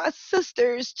one of my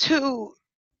sisters to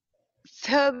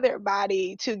sell their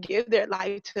body to give their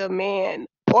life to a man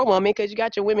or woman, because you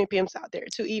got your women pimps out there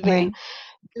to even Right.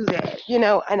 do that.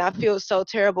 And I feel so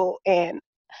terrible. And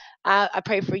I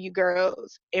pray for you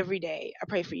girls every day. I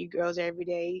pray for you girls every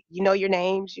day. You know your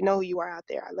names. You know who you are out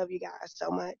there. I love you guys so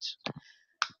much.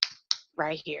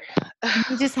 Right here.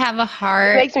 You just have a It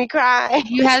heart. makes me cry.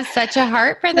 You have such a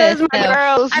heart for this, Those my though.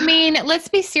 girls. I mean, let's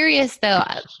be serious, though.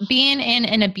 Being in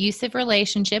an abusive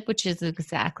relationship, which is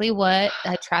exactly what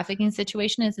a trafficking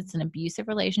situation is, it's an abusive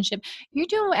relationship. You're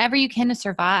doing whatever you can to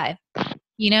survive,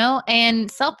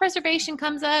 and self-preservation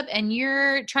comes up, and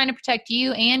you're trying to protect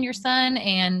you and your son.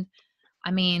 And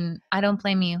I mean, I don't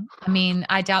blame you. I mean,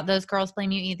 I doubt those girls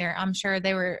blame you either. I'm sure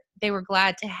they were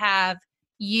glad to have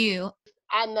you.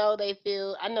 I know they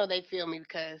feel me,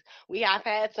 because we have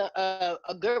had a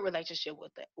good relationship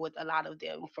with a lot of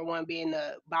them. For one, being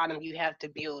the bottom, you have to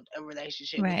build a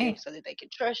relationship with them Right. so that they can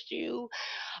trust you.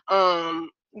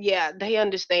 Yeah, they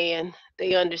understand.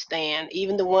 They understand.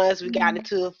 Even the ones we got Mm.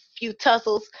 into a few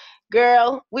tussles,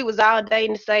 girl, we was all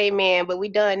dating the same man, but we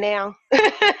done now.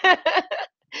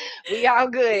 We all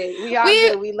good. We all We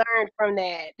good. We learned from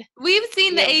that. We've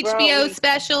seen We the have grown. HBO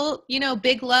special,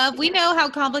 Big Love. We know how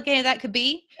complicated that could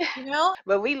be,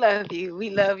 But we love you. We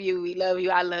love you. We love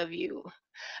you. I love you.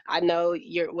 I know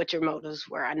what your motives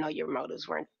were. I know your motives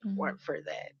weren't for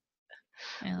that.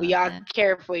 I We love all that.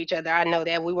 care for each other. I know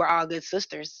that we were all good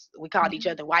sisters. We called Yeah. each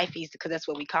other wifeys, because that's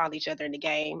what we called each other in the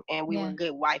game, and we were Yeah.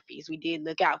 good wifeys. We did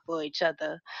look out for each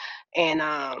other, and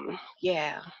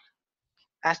yeah,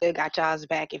 I still got y'all's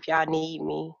back if y'all need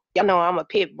me. Y'all know I'm a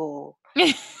pit bull.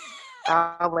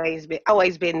 Always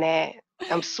been that.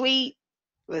 I'm sweet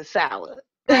but sour.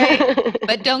 Right.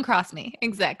 But don't cross me.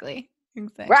 Exactly.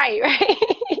 Exactly. Right.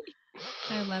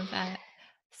 I love that.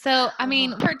 So, I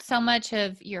mean, we've heard so much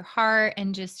of your heart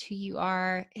and just who you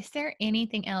are. Is there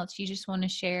anything else you just want to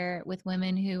share with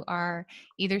women who are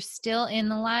either still in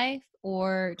the life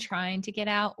or trying to get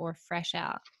out or fresh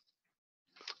out?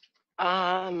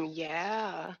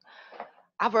 Yeah.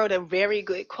 I wrote a very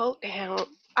good quote down.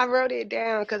 I wrote it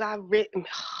down because I written.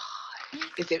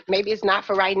 Is it, maybe it's not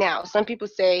for right now. Some people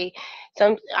say,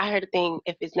 I heard a thing,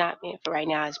 if it's not meant for right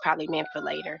now, it's probably meant for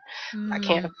later. I Mm,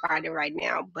 can't find it right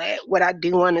now. But what I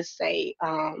do want to say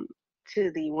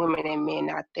to the women and men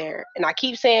out there, and I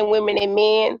keep saying women and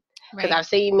men because right. I've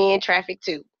seen men traffic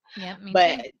too. Yep, me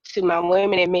But too. to my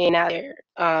women and men out there,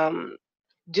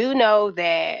 do know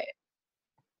that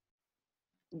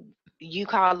you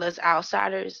call us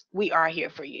outsiders. We are here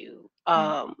for you.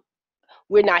 Right.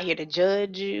 We're not here to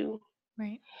judge you.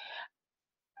 Right.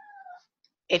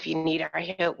 If you need our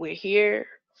help, we're here.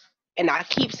 And I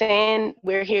keep saying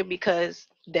we're here because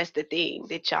that's the thing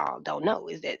that y'all don't know,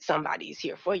 is that somebody's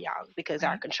here for y'all, because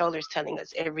our Right. controller's telling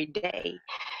us every day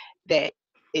that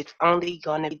it's only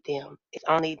going to be them. It's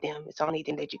only them. It's only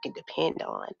them that you can depend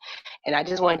on. And I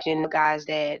just want you to know, guys,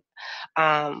 that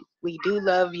we do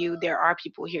love you. There are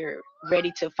people here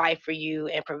ready to fight for you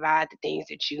and provide the things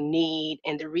that you need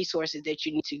and the resources that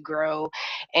you need to grow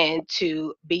and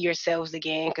to be yourselves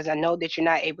again. Because I know that you're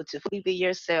not able to fully be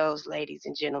yourselves, ladies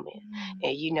and gentlemen, Mm.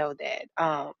 and you know that.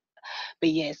 But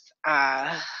yes,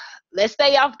 let's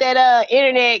stay off that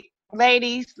internet,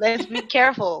 ladies. Let's be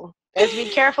careful. Let's be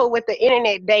careful with the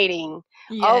internet dating.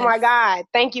 Oh Yes. my God!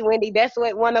 Thank you, Wendy. That's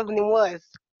what one of them was.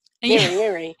 Yeah.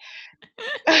 Memory.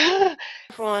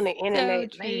 careful on the So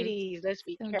internet, true. ladies. Let's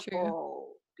be So true. careful.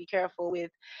 Be careful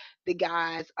with the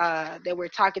guys that we're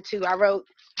talking to.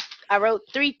 I wrote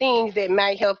 3 things that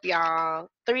might help y'all.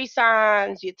 3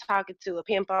 signs you're talking to a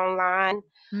pimp online.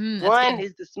 That's One good.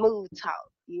 is the smooth talk.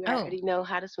 You Oh, already know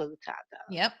how the smooth talk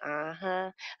yep.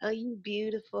 goes. Oh, you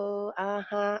beautiful.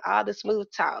 All the smooth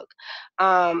talk.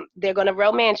 They're gonna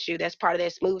romance you. That's part of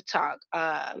that smooth talk.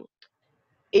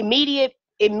 Immediate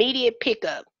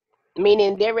pickup,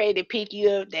 meaning they're ready to pick you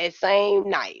up that same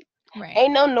night. Right.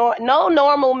 Ain't no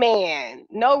normal man,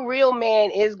 no real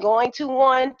man is going to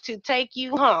want to take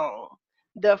you home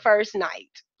the first night,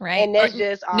 Right. and Or that's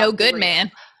just off no the good real.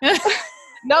 man.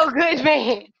 No good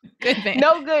man, Good man.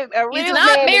 no good. A He's real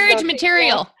not man is marriage gonna take you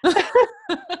on material.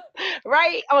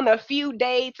 right on a few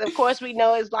dates. Of course, we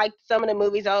know it's like some of the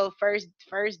movies. Oh, first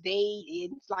date.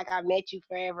 It's like I've met you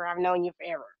forever. I've known you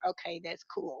forever. Okay, that's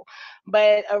cool.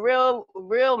 But a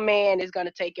real man is gonna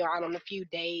take you out on a few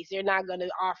days. They're not gonna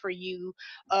offer you,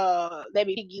 let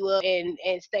me pick you up and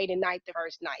stay the night the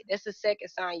first night. That's the second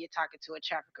sign you're talking to a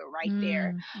trafficker right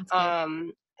there. That's good.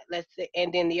 Um, let's see.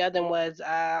 And then the other was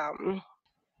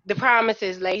the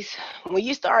promises, Lace. When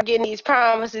you start getting these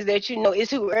promises that you know it's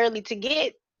too early to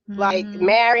get, like Mm-hmm.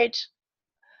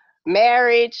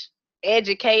 marriage,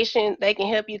 education, they can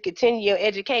help you continue your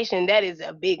education. That is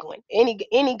a big one.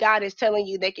 Any guy that's telling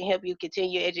you they can help you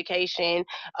continue your education,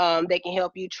 they can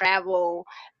help you travel,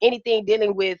 anything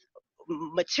dealing with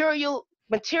material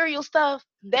stuff,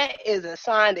 that is a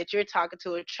sign that you're talking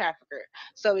to a trafficker.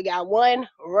 So we got one,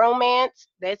 romance,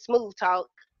 that's smooth talk.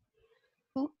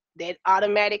 Two, that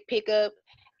automatic pickup,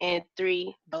 and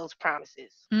three, those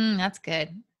promises. That's good.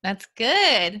 That's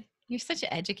good. You're such an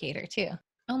educator too.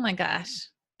 Oh my gosh.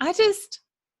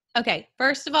 Okay.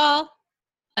 First of all,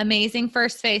 amazing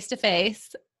first face to face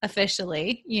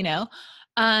officially,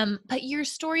 but your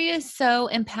story is so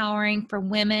empowering for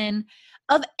women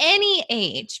of any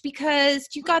age because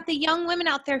you got the young women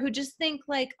out there who just think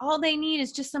like all they need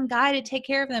is just some guy to take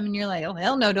care of them. And you're like, oh,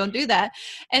 hell no, don't do that.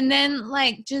 And then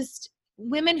like just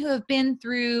women who have been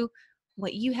through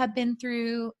what you have been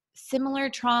through, similar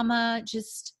trauma,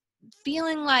 just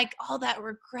feeling like all that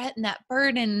regret and that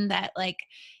burden that like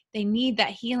they need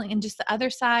that healing. And just the other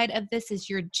side of this is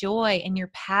your joy and your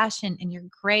passion and your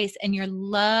grace and your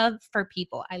love for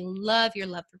people. I love your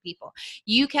love for people.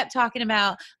 You kept talking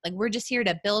about like, we're just here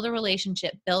to build a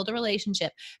relationship, build a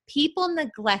relationship. People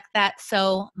neglect that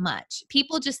so much.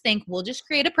 People just think we'll just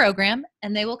create a program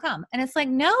and they will come. And it's like,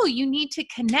 no, you need to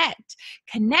connect.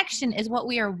 Connection is what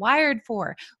we are wired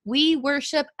for. We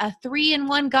worship a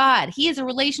 3-in-1 God. He is a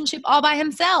relationship all by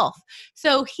himself.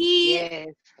 So he Yes.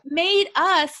 made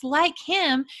us like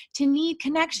him to need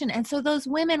connection. And so those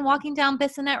women walking down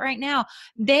Bissonnette right now,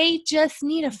 they just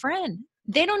need a friend.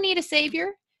 They don't need a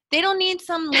savior. They don't need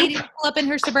some lady to pull up in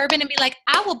her Suburban and be like,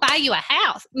 I will buy you a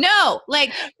house. No,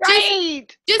 like Right.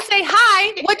 just say,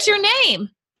 hi, what's your name?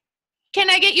 Can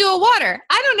I get you a water?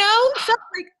 I don't know. So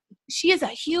like she is a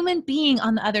human being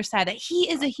on the other side. That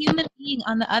he is a human being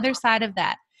on the other side of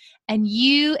that. And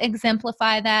you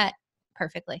exemplify that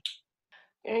perfectly.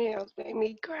 You know, make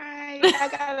me cry.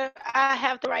 I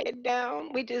have to write it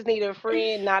down. We just need a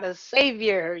friend, not a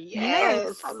savior. Yes.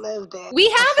 Yes, I love that. We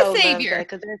I have so a love that savior.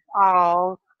 because that's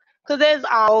all. Because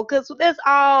that's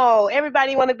all.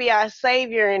 Everybody want to be our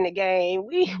savior in the game.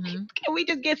 Mm-hmm. Can we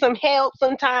just get some help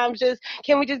sometimes?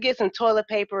 Can we just get some toilet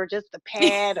paper, just a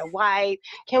pad, a wipe?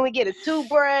 Can we get a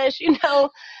toothbrush? A Can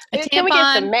we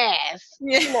get some tampon. masks?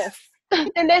 Yes.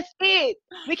 And that's it.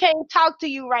 We can't talk to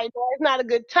you right now. It's not a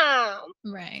good time.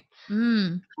 Right.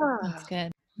 That's Ah,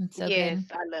 good. That's so yes,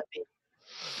 good. I love it.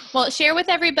 Well, share with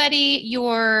everybody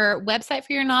your website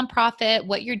for your nonprofit,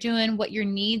 what you're doing, what your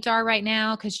needs are right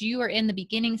now, because you are in the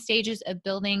beginning stages of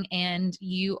building and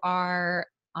you are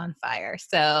on fire.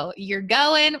 So you're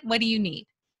going. What do you need?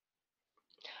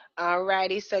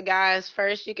 Alrighty, so guys,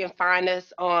 first you can find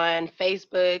us on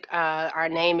Facebook. Our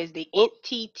name is the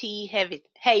Entity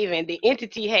Haven. The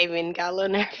Entity Haven. Got a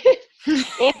little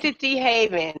nervous. Entity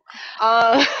Haven.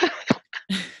 Um,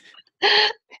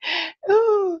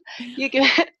 ooh, you can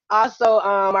also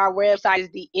our website is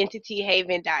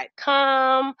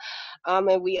theentityhaven.com.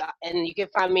 And you can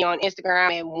find me on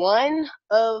Instagram at one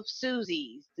of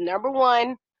Susie's. Number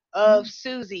one of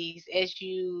Susie's,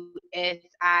 SUSIES.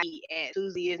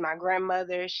 Susie is my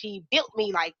grandmother. She built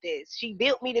me like this. She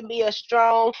built me to be a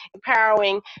strong,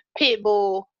 empowering pit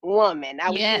bull woman. I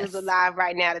wish she was Yes. alive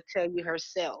right now to tell you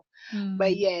herself.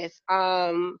 But Mm. yes,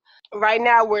 right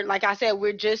now we're, like I said,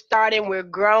 we're just starting. We're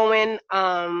growing.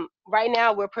 right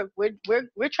now we're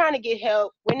trying to get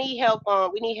help. We need help.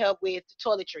 We need help with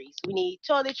toiletries. We need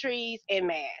toiletries and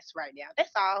masks right now.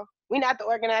 That's all. We're not the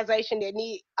organization that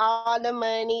need all the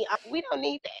money. We don't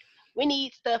need that. We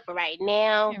need stuff for right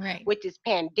now, You're right. which is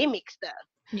pandemic stuff.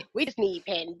 Yes. We just need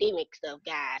pandemic stuff,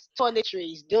 guys.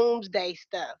 Toiletries, doomsday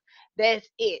stuff. That's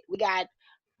it. We got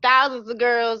thousands of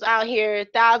girls out here,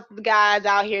 thousands of guys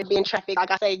out here being trafficked.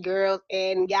 Like I say, girls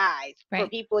and guys. For Right.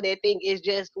 people that think it's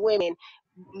just women,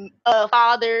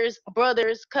 fathers,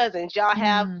 brothers, cousins. Y'all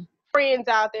have Mm, friends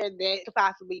out there that could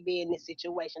possibly be in this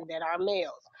situation that are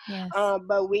males. yes.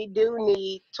 But we do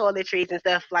need toiletries and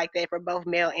stuff like that for both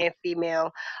male and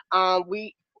female.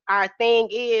 We Our thing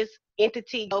is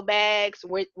entity go bags,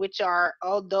 which are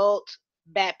adult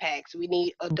backpacks. We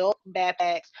need adult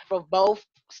backpacks for both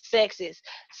sexes,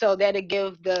 so that'll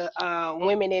give the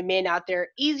women and men out there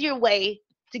easier way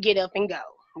to get up and go.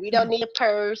 We Yeah. don't need a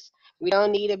purse. We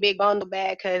don't need a big bundle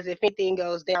bag because if anything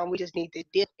goes down, we just need to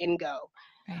dip and go.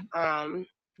 Right.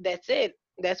 That's it.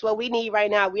 That's what we need right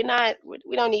now. We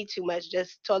don't need too much,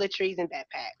 just toiletries and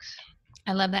backpacks.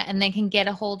 I love that. And they can get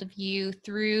a hold of you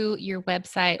through your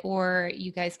website, or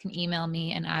you guys can email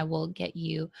me and I will get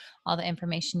you all the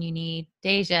information you need.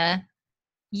 Deja,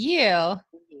 you, Yeah.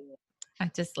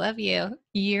 I just love you.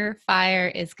 Your fire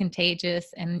is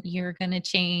contagious and you're going to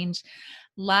change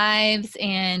lives.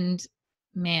 And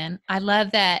man, I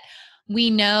love that we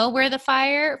know where the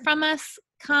fire from us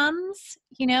comes,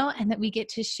 and that we get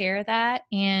to share that,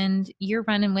 and you're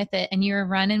running with it and you're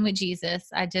running with Jesus.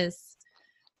 I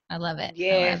love it. I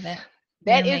Yes, love it.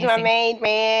 You're that is my amazing. main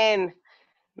man.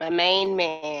 My main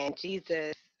man,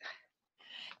 Jesus.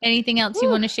 Anything else you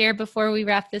Whew. want to share before we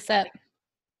wrap this up?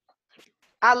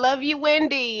 I love you,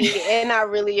 Wendy, and I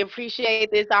really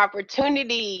appreciate this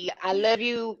opportunity. I love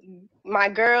you, my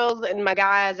girls and my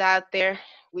guys out there.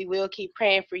 We will keep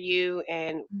praying for you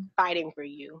and fighting for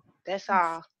you. That's Yes.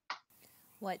 all.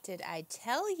 What did I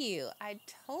tell you? I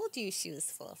told you she was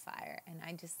full of fire, and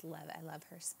I just love it. I love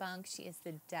her spunk. She is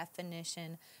the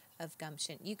definition of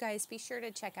gumption. You guys be sure to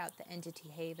check out the Entity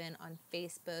Haven on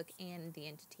Facebook and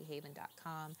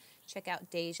theentityhaven.com. Check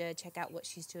out Dasia, check out what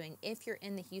she's doing. If you're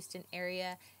in the Houston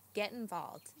area, get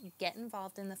involved. Get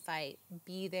involved in the fight.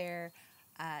 Be there.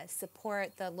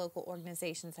 Support the local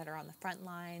organizations that are on the front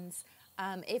lines.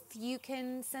 If you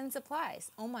can send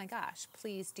supplies, oh my gosh,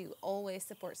 please do always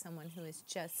support someone who is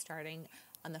just starting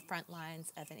on the front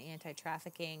lines of an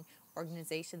anti-trafficking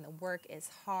organization. The work is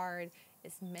hard,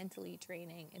 it's mentally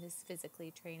draining, it is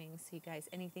physically draining. So you guys,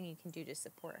 anything you can do to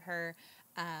support her,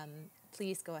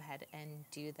 please go ahead and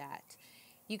do that.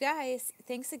 You guys,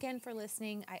 thanks again for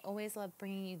listening. I always love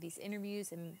bringing you these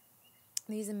interviews and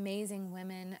these amazing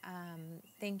women.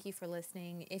 Thank you for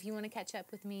listening. If you want to catch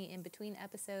up with me in between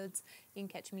episodes, you can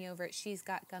catch me over at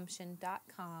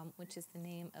shesgotgumption.com, which is the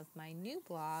name of my new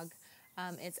blog.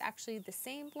 It's actually the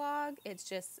same blog, it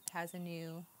just has a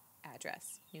new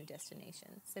address, new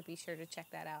destination. So be sure to check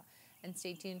that out. And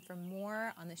stay tuned for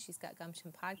more on the She's Got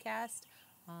Gumption podcast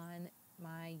on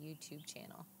my YouTube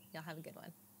channel. Y'all have a good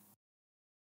one.